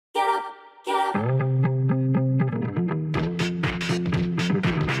get up.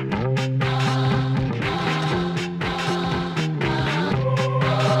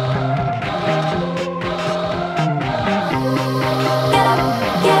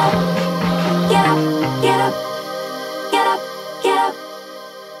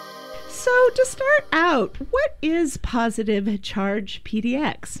 So to start out, what is Positive Charge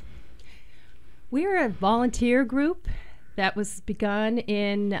PDX? We're a volunteer group that was begun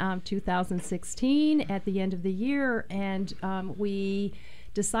in 2016 at the end of the year, and we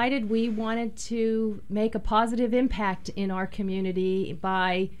decided we wanted to make a positive impact in our community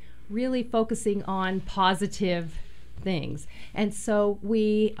by really focusing on positive things. And so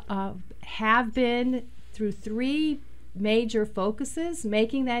we have been through 3 major focuses,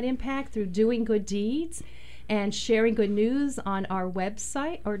 making that impact through doing good deeds and sharing good news on our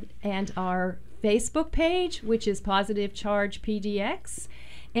website and our Facebook page, which is Positive Charge PDX,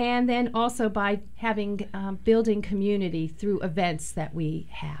 and then also by having building community through events that we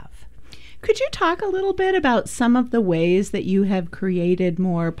have. Could you talk a little bit about some of the ways that you have created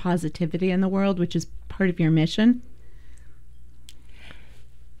more positivity in the world, which is part of your mission?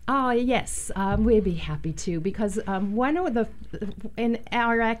 Yes, we'd be happy to, because one of in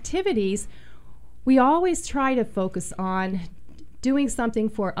our activities, we always try to focus on doing something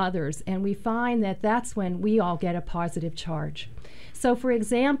for others, and we find that that's when we all get a positive charge. So, for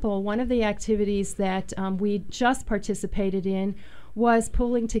example, one of the activities that we just participated in was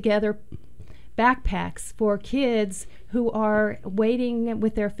pulling together backpacks for kids who are waiting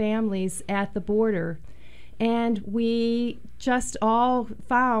with their families at the border. And we just all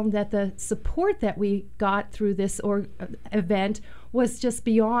found that the support that we got through this event was just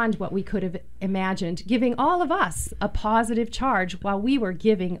beyond what we could have imagined, giving all of us a positive charge while we were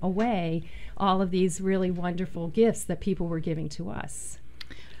giving away all of these really wonderful gifts that people were giving to us.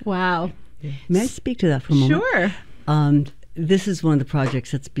 Wow. May I speak to that for a moment? Sure. This is one of the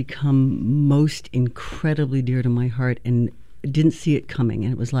projects that's become most incredibly dear to my heart, and didn't see it coming,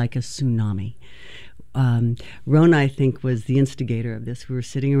 and it was like a tsunami. Rhona, I think, was the instigator of this. We were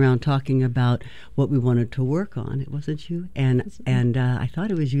sitting around talking about what we wanted to work on. It wasn't you? And I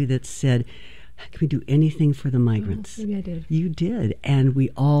thought it was you that said, can we do anything for the migrants? Maybe I did. You did. And we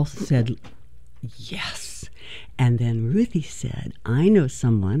all said, yes. And then Ruthie said, I know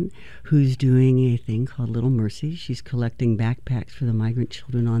someone who's doing a thing called Little Mercies. She's collecting backpacks for the migrant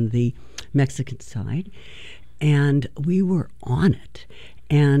children on the Mexican side. And we were on it.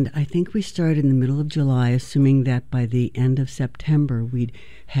 And I think we started in the middle of July, assuming that by the end of September we'd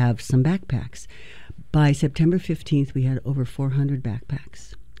have some backpacks. By September 15th, we had over 400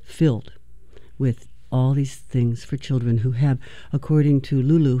 backpacks filled with all these things for children who have, according to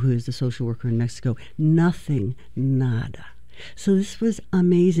Lulu, who is the social worker in Mexico, nothing, nada. So this was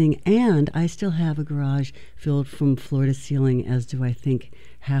amazing. And I still have a garage filled from floor to ceiling, as do I think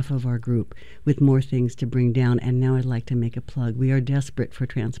half of our group, with more things to bring down. And now I'd like to make a plug. We are desperate for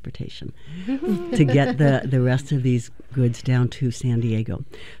transportation to get the rest of these goods down to San Diego.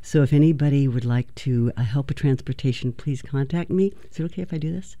 So if anybody would like to help with transportation, please contact me. Is it okay if I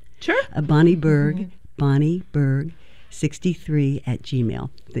do this? Sure. Bonnie Berg, Bonnie Berg 63 at Gmail.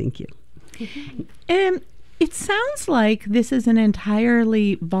 Thank you. It sounds like this is an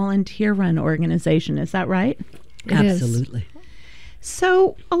entirely volunteer-run organization. Is that right? It Absolutely. is.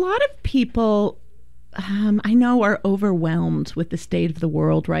 So a lot of people, I know, are overwhelmed with the state of the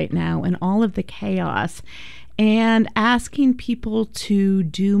world right now and all of the chaos. And asking people to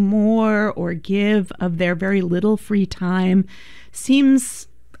do more or give of their very little free time seems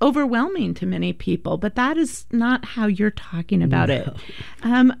overwhelming to many people, but that is not how you're talking about it.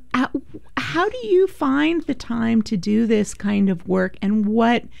 How do you find the time to do this kind of work, and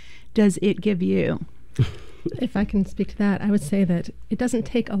what does it give you? If I can speak to that, I would say that it doesn't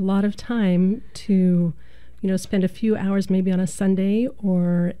take a lot of time to, spend a few hours maybe on a Sunday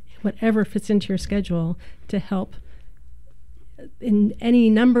or whatever fits into your schedule to help in any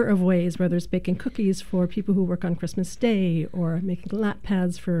number of ways, whether it's baking cookies for people who work on Christmas Day or making lap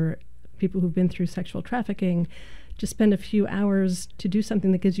pads for people who've been through sexual trafficking. Just spend a few hours to do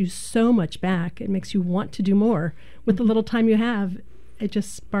something that gives you so much back. It makes you want to do more. With the little time you have, it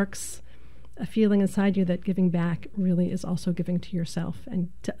just sparks a feeling inside you that giving back really is also giving to yourself and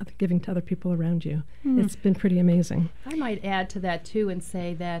giving to other people around you. It's been pretty amazing. I might add to that, too, and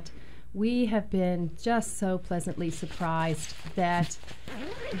say that we have been just so pleasantly surprised that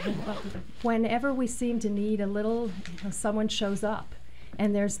whenever we seem to need a little, someone shows up.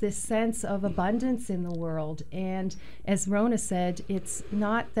 And there's this sense of abundance in the world. And as Rhona said, it's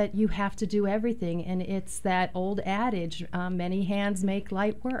not that you have to do everything, and it's that old adage, many hands make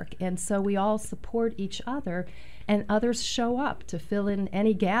light work. And so we all support each other, and others show up to fill in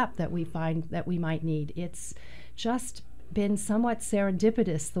any gap that we find that we might need. It's just been somewhat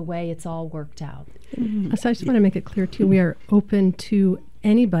serendipitous the way it's all worked out. Mm-hmm. So I just want to make it clear, too, we are open to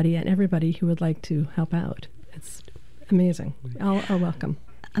anybody and everybody who would like to help out. It's amazing. All are welcome.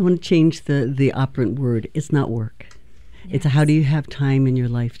 I want to change the operant word. It's not work. Yes. It's how do you have time in your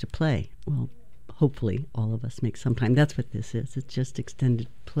life to play? Well, hopefully all of us make some time. That's what this is. It's just extended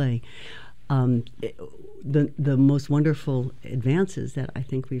play. The most wonderful advances that I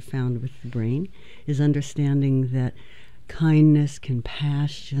think we've found with the brain is understanding that kindness,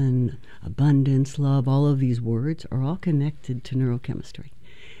 compassion, abundance, love, all of these words are all connected to neurochemistry.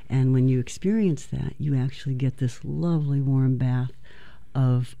 And when you experience that, you actually get this lovely warm bath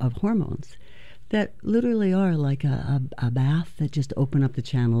of hormones that literally are like a bath that just open up the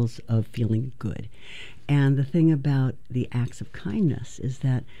channels of feeling good. And the thing about the acts of kindness is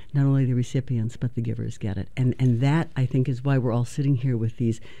that not only the recipients, but the givers get it. And that, I think, is why we're all sitting here with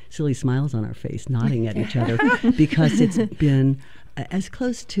these silly smiles on our face, nodding at each other, because it's been as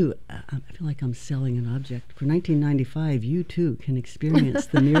close to, I feel like I'm selling an object. For 1995, you too can experience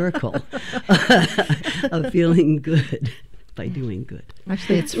the miracle of feeling good by doing good.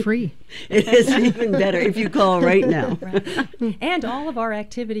 Actually, it's free. It is even better if you call right now. Right. And all of our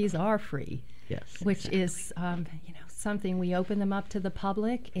activities are free. Yes, which is something we open them up to the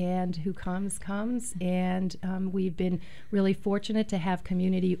public, and who comes. And we've been really fortunate to have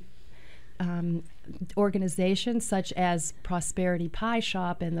community organizations such as Prosperity Pie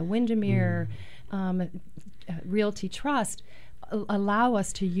Shop and the Windermere Realty Trust allow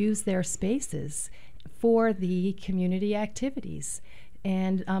us to use their spaces for the community activities.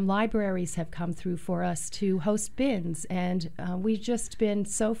 And libraries have come through for us to host bins, and we've just been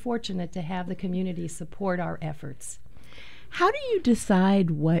so fortunate to have the community support our efforts. How do you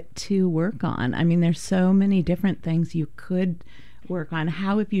decide what to work on? I mean, there's so many different things you could work on.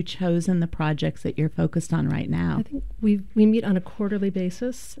 How have you chosen the projects that you're focused on right now? I think we meet on a quarterly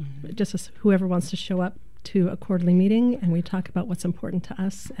basis, just as whoever wants to show up to a quarterly meeting, and we talk about what's important to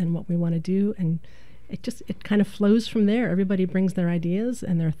us and what we want to do, and it kind of flows from there. Everybody brings their ideas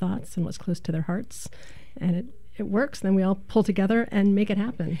and their thoughts and what's close to their hearts, and it works. Then we all pull together and make it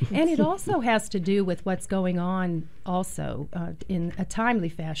happen. And it also has to do with what's going on also in a timely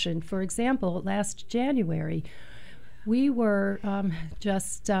fashion. For example, last January, we were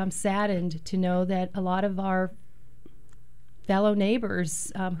just saddened to know that a lot of our fellow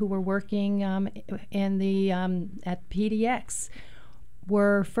neighbors who were working in the at PDX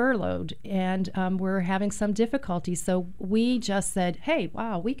were furloughed and were having some difficulty. So we just said, hey,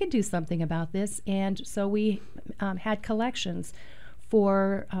 wow, we could do something about this. And so we had collections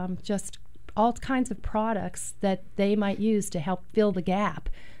for just all kinds of products that they might use to help fill the gap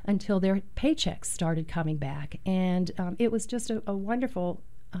until their paychecks started coming back. And it was just a wonderful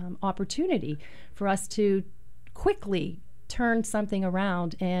opportunity for us to quickly turn something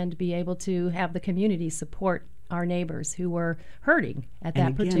around and be able to have the community support our neighbors who were hurting at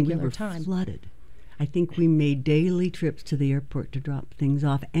that particular we were time. Flooded. I think we made daily trips to the airport to drop things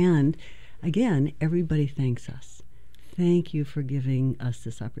off. And again, everybody thanks us. Thank you for giving us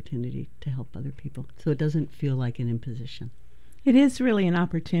this opportunity to help other people, so it doesn't feel like an imposition. It is really an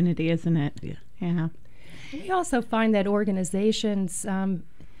opportunity, isn't it? Yeah. Yeah. We also find that organizations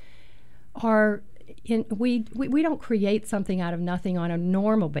are we don't create something out of nothing on a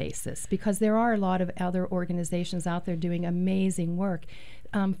normal basis, because there are a lot of other organizations out there doing amazing work.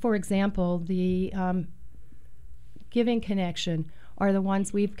 For example, the Giving Connection are the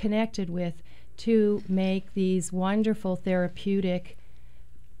ones we've connected with to make these wonderful therapeutic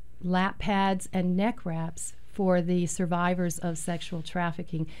lap pads and neck wraps for the survivors of sexual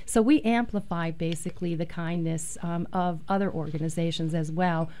trafficking. So we amplify basically the kindness of other organizations as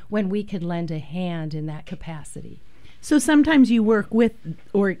well when we could lend a hand in that capacity. So sometimes you work with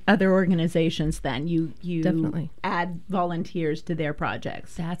other organizations then. You Definitely add volunteers to their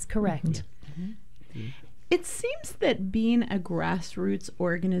projects. That's correct. Mm-hmm. Mm-hmm. It seems that being a grassroots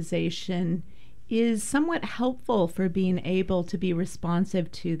organization is somewhat helpful for being able to be responsive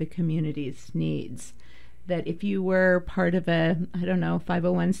to the community's needs. That if you were part of a,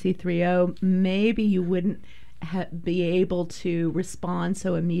 501c3, maybe you wouldn't be able to respond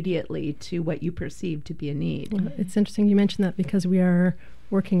so immediately to what you perceive to be a need. Well, it's interesting you mentioned that, because we are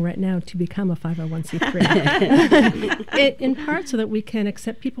working right now to become a 501c3. In part so that we can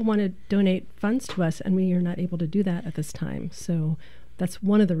accept people want to donate funds to us, and we are not able to do that at this time. So that's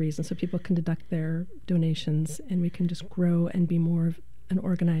one of the reasons, so people can deduct their donations and we can just grow and be more of an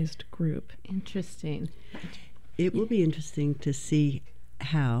organized group. Interesting. It will be interesting to see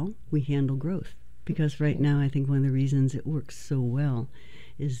how we handle growth, because right now I think one of the reasons it works so well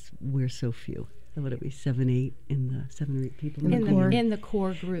is we're so few. What are we, 7 or 8 people in the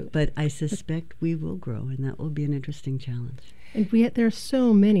core group? But I suspect we will grow, and that will be an interesting challenge. And there are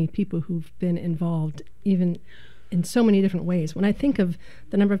so many people who've been involved, even in so many different ways. When I think of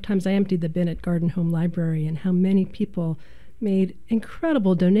the number of times I emptied the bin at Garden Home Library and how many people made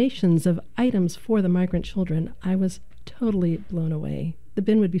incredible donations of items for the migrant children, I was totally blown away. The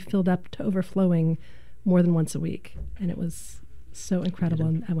bin would be filled up to overflowing more than once a week, and it was so incredible.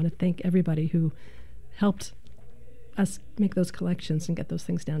 And I want to thank everybody who helped us make those collections and get those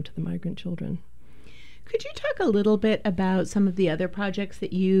things down to the migrant children. Could you talk a little bit about some of the other projects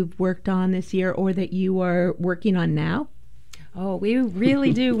that you've worked on this year or that you are working on now? Oh, we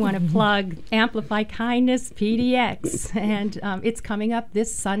really do want to plug Amplify Kindness PDX, and it's coming up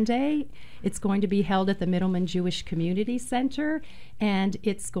this Sunday. It's going to be held at the Middleman Jewish Community Center, and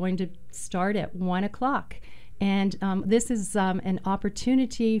it's going to start at 1 o'clock. And this is an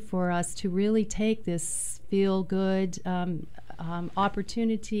opportunity for us to really take this feel-good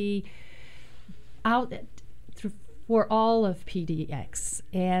opportunity out for all of PDX.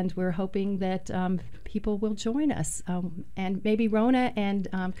 And we're hoping that people will join us. And maybe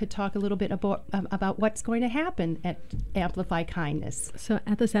Rhona could talk a little bit about what's going to happen at Amplify Kindness. So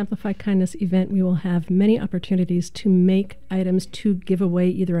at this Amplify Kindness event, we will have many opportunities to make items to give away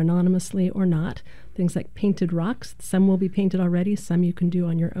either anonymously or not. Things like painted rocks. Some will be painted already, some you can do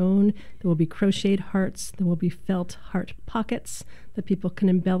on your own. There will be crocheted hearts. There will be felt heart pockets that people can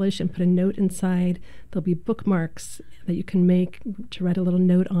embellish and put a note inside. There'll be bookmarks that you can make to write a little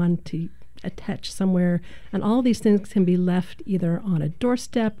note on to attach somewhere. And all these things can be left either on a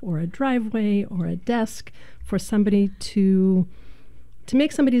doorstep or a driveway or a desk for somebody to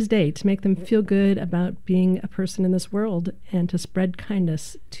make somebody's day, to make them feel good about being a person in this world and to spread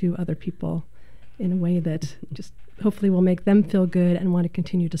kindness to other people in a way that just hopefully will make them feel good and want to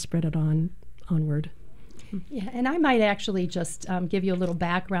continue to spread it onward. Yeah, and I might actually just give you a little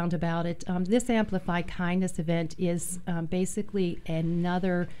background about it. This Amplify Kindness event is basically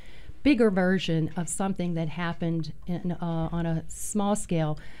another bigger version of something that happened on a small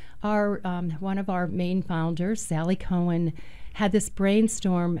scale. One of our main founders, Sally Cohen, had this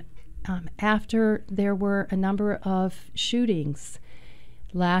brainstorm after there were a number of shootings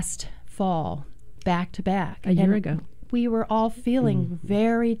last fall, back to back. A year ago. We were all feeling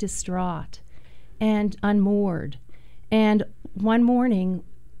very distraught and unmoored. And one morning,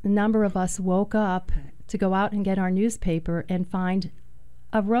 a number of us woke up to go out and get our newspaper and find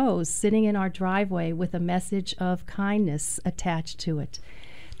a rose sitting in our driveway with a message of kindness attached to it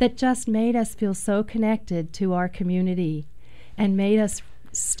that just made us feel so connected to our community and made us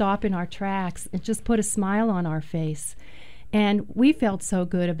stop in our tracks and just put a smile on our face. And we felt so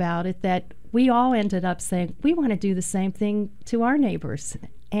good about it that we all ended up saying, we want to do the same thing to our neighbors.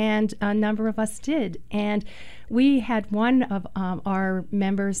 And a number of us did. And we had one of our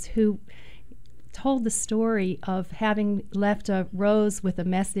members who told the story of having left a rose with a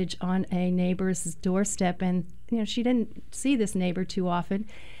message on a neighbor's doorstep. And, she didn't see this neighbor too often.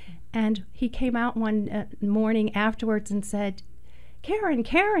 And he came out one morning afterwards and said,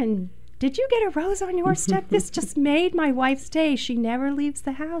 Karen, did you get a rose on your step? This just made my wife's day. She never leaves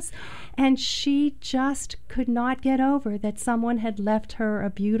the house. And she just could not get over that someone had left her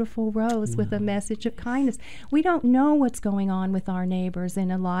a beautiful rose with a message of kindness. We don't know what's going on with our neighbors in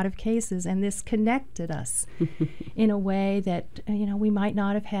a lot of cases, and this connected us in a way that we might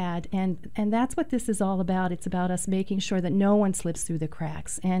not have had. And that's what this is all about. It's about us making sure that no one slips through the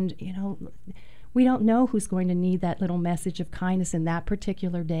cracks. And we don't know who's going to need that little message of kindness in that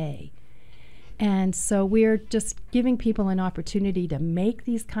particular day. And so we're just giving people an opportunity to make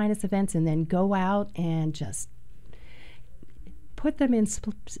these kindness events and then go out and just put them in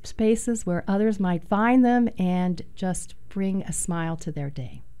spaces where others might find them and just bring a smile to their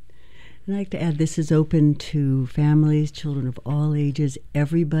day. I'd like to add, this is open to families, children of all ages,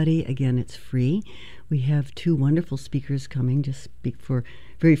 everybody. Again, it's free. We have 2 wonderful speakers coming to speak for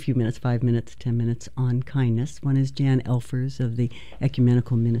very few minutes, 5 minutes, 10 minutes, on kindness. One is Jan Elfers of the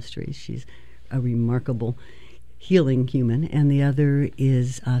Ecumenical Ministries. She's a remarkable healing human. And the other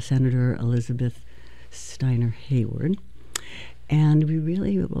is Senator Elizabeth Steiner Hayward. And we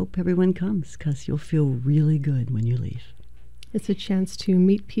really hope everyone comes, because you'll feel really good when you leave. It's a chance to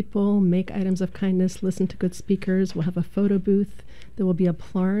meet people, make items of kindness, listen to good speakers. We'll have a photo booth. There will be a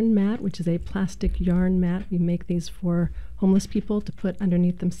plarn mat, which is a plastic yarn mat. We make these for homeless people to put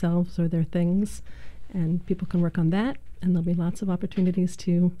underneath themselves or their things. And people can work on that. And there'll be lots of opportunities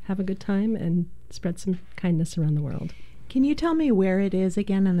to have a good time and spread some kindness around the world. Can you tell me where it is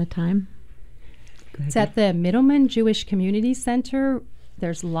again and the time? It's at the Middleman Jewish Community Center.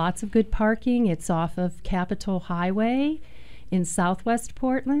 There's lots of good parking. It's off of Capitol Highway in Southwest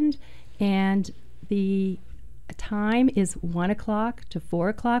Portland, and the time is 1 o'clock to 4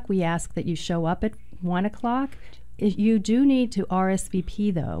 o'clock. We ask that you show up at 1 o'clock. You do need to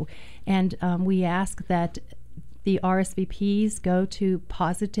RSVP, though, and we ask that the RSVPs go to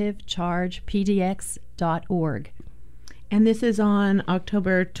positivechargepdx.org. And this is on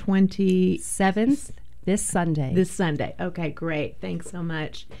October 27th? This Sunday. This Sunday. Okay, great. Thanks so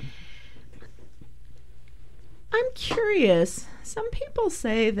much. I'm curious. Some people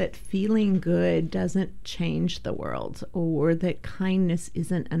say that feeling good doesn't change the world, or that kindness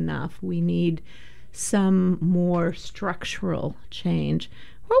isn't enough. We need some more structural change.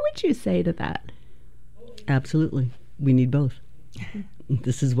 What would you say to that? Absolutely. We need both.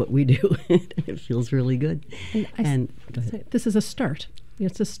 This is what we do. It feels really good. And go ahead. This is a start.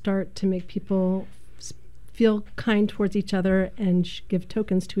 It's a start to make people feel kind towards each other and give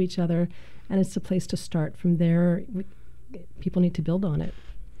tokens to each other. And it's a place to start. From there, people need to build on it.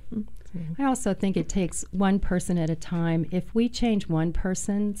 I also think it takes one person at a time. If we change one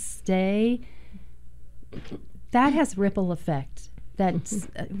person's day, that has ripple effect. That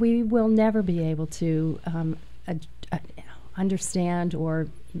we will never be able to understand or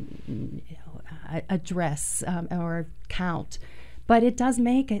address or count. But it does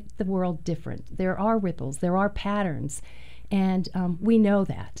make the world different. There are ripples, there are patterns, and we know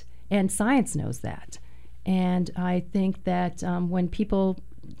that, and science knows that. And I think that when people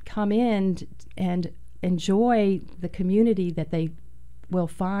come in and enjoy the community that they will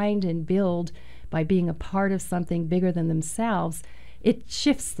find and build by being a part of something bigger than themselves, it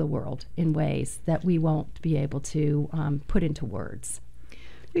shifts the world in ways that we won't be able to put into words.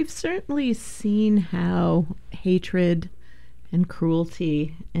 We've certainly seen how hatred and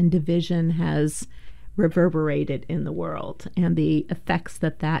cruelty and division has reverberated in the world, and the effects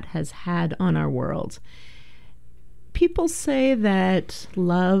that that has had on our world. People say that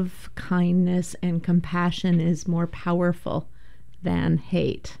love, kindness, and compassion is more powerful than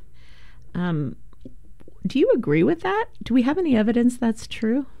hate. Do you agree with that? Do we have any evidence that's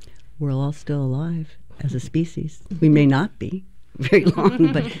true? We're all still alive as a species. We may not be very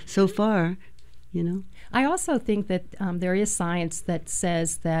long, but so far, you know. I also think that there is science that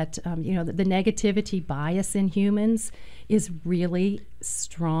says that that the negativity bias in humans is really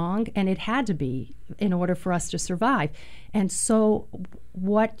strong, and it had to be in order for us to survive. And so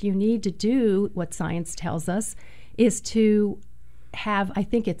what you need to do, what science tells us, is to have, I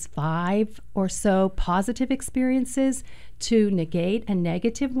think it's 5 or so positive experiences to negate a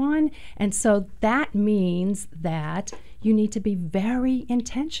negative one. And so that means that you need to be very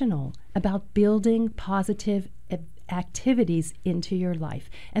intentional about building positive activities into your life.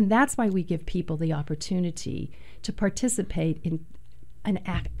 And that's why we give people the opportunity to participate in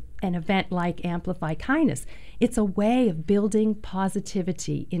an event like Amplify Kindness. It's a way of building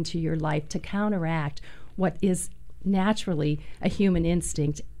positivity into your life to counteract what is naturally a human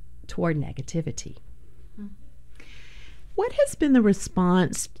instinct toward negativity. What has been the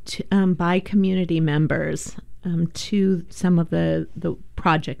response by community members to some of the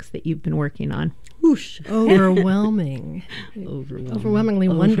projects that you've been working on? Whoosh. Overwhelming. Overwhelmingly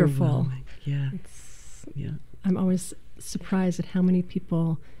wonderful. Yeah. I'm always surprised at how many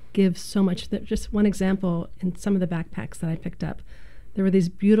people give so much. Just one example, in some of the backpacks that I picked up, there were these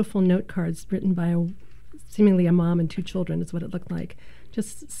beautiful note cards written by seemingly a mom and 2 children is what it looked like,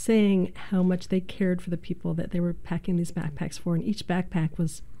 just saying how much they cared for the people that they were packing these backpacks for. And each backpack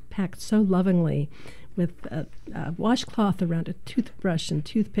was packed so lovingly with a washcloth around a toothbrush and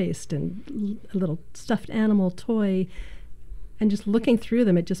toothpaste and a little stuffed animal toy. And just looking through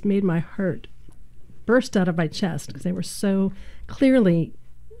them, it just made my heart burst out of my chest, because they were so clearly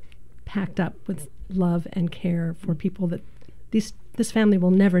packed up with love and care for people that this family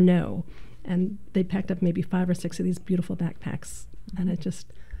will never know. And they packed up maybe 5 or 6 of these beautiful backpacks. And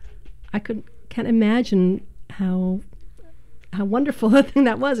I can't imagine how wonderful a thing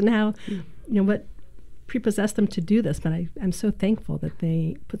that was, and how, what prepossessed them to do this. But I'm so thankful that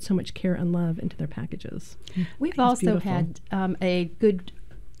they put so much care and love into their packages. We've also had a good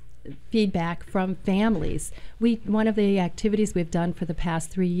feedback from families. One of the activities we've done for the past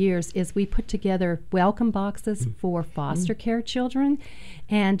 3 years is we put together welcome boxes for foster care children,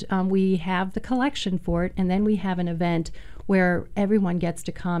 and we have the collection for it, and then we have an event where everyone gets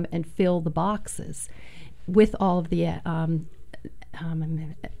to come and fill the boxes with all of the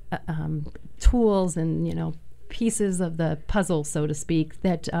tools and pieces of the puzzle, so to speak,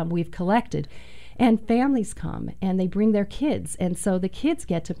 that we've collected. And families come and they bring their kids, and so the kids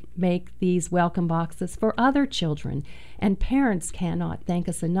get to make these welcome boxes for other children. And parents cannot thank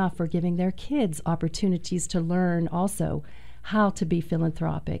us enough for giving their kids opportunities to learn also how to be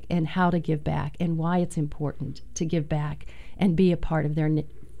philanthropic and how to give back and why it's important to give back and be a part of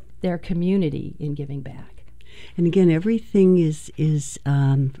their community in giving back. And again, everything is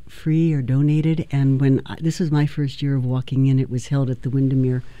free or donated. And when this was my first year of walking in, it was held at the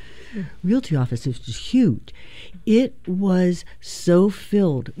Windermere Realty office. It was just huge. It was so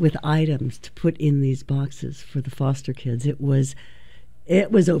filled with items to put in these boxes for the foster kids. It was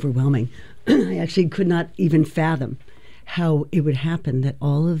overwhelming. I actually could not even fathom how it would happen that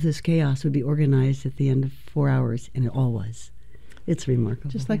all of this chaos would be organized at the end of 4 hours, and it all was. It's remarkable.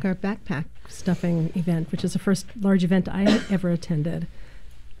 Just like our backpack stuffing event, which is the first large event I had ever attended.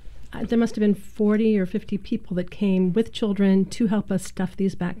 There must have been 40 or 50 people that came with children to help us stuff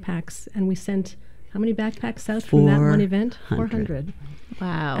these backpacks, and we sent how many backpacks out from that one event? 400.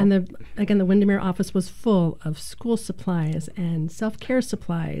 Wow. And the Windermere office was full of school supplies and self-care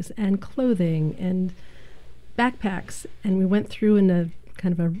supplies and clothing and backpacks, and we went through in a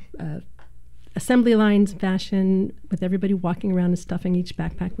kind of a assembly lines fashion with everybody walking around and stuffing each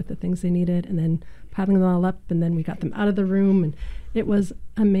backpack with the things they needed and then piling them all up, and then we got them out of the room, and it was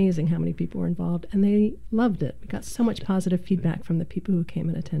amazing how many people were involved, and they loved it. We got so much positive feedback from the people who came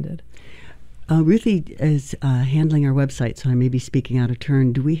and attended. Ruthie is handling our website, so I may be speaking out of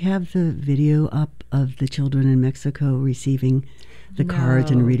turn. Do we have the video up of the children in Mexico receiving the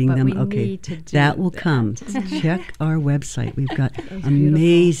cards and reading them? Okay, that will come. Check our website. We've got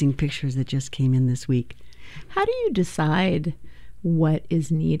amazing pictures that just came in this week. How do you decide what is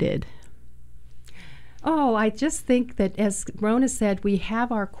needed? Oh, I just think that, as Rhona said, we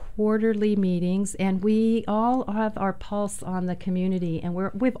have our quarterly meetings, and we all have our pulse on the community, and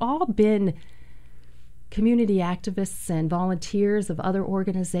we've all been community activists and volunteers of other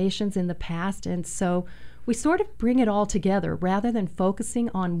organizations in the past, and so we sort of bring it all together rather than focusing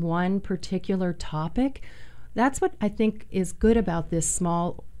on one particular topic. That's what I think is good about this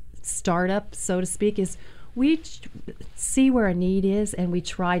small startup, so to speak, is we see where a need is and we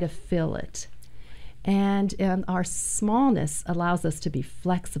try to fill it. And our smallness allows us to be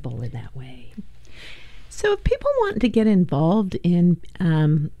flexible in that way. So if people want to get involved in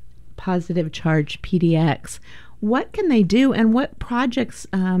Positive Charge PDX, what can they do, and what projects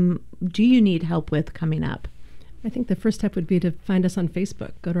do you need help with coming up? I think the first step would be to find us on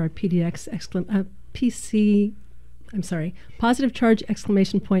Facebook. Go to our PDX Positive Charge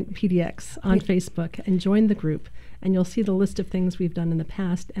PDX on Facebook and join the group. And you'll see the list of things we've done in the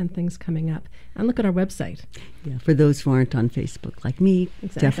past and things coming up. And look at our website. Yeah, for those who aren't on Facebook, like me,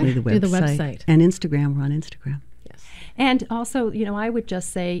 definitely the website. Do the website. And Instagram, we're on Instagram. Yes. And also, I would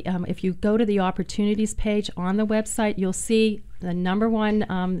just say, if you go to the opportunities page on the website, you'll see the number one,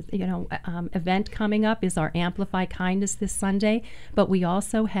 event coming up is our Amplify Kindness this Sunday. But we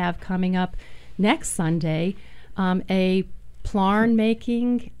also have coming up next Sunday a plarn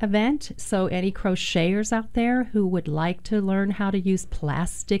making event. So any crocheters out there who would like to learn how to use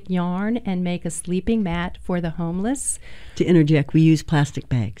plastic yarn and make a sleeping mat for the homeless. To interject, we use plastic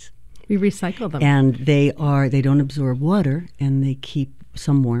bags. We recycle them. And they don't absorb water, and they keep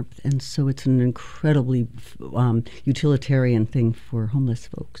some warmth, and so it's an incredibly utilitarian thing for homeless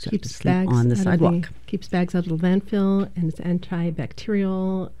folks to sleep on the sidewalk. Keeps bags out of the landfill, and it's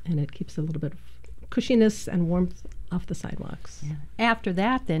antibacterial, and it keeps a little bit of cushiness and warmth off the sidewalks. Yeah. After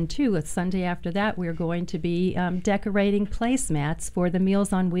that, then, too, a Sunday after that, we're going to be decorating placemats for the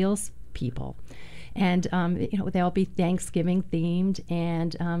Meals on Wheels people. And, they'll be Thanksgiving themed,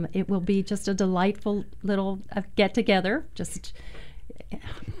 and it will be just a delightful little get-together, just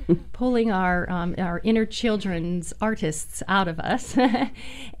pulling our inner children's artists out of us.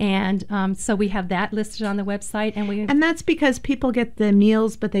 And so we have that listed on the website. And that's because people get the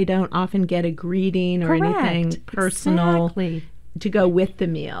meals, but they don't often get a greeting or anything personal to go with the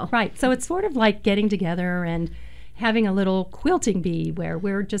meal. Right. So it's sort of like getting together and having a little quilting bee where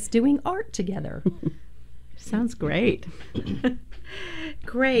we're just doing art together. Sounds great.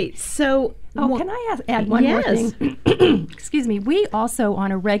 Great. So, can I add one more thing? Excuse me. We also,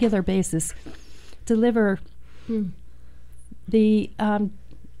 on a regular basis, deliver the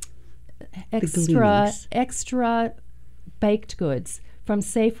extra baked goods from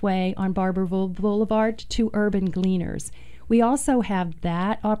Safeway on Barberville Boulevard to Urban Gleaners. We also have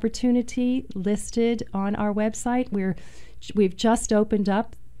that opportunity listed on our website. We've just opened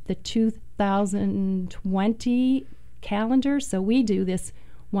up the 2020 calendar, so we do this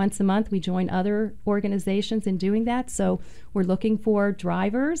once a month. We join other organizations in doing that. So we're looking for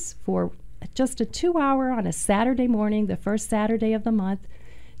drivers for just a 2-hour on a Saturday morning, the first Saturday of the month,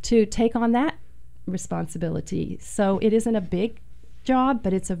 to take on that responsibility. So it isn't a big job,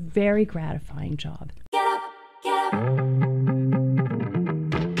 but it's a very gratifying job.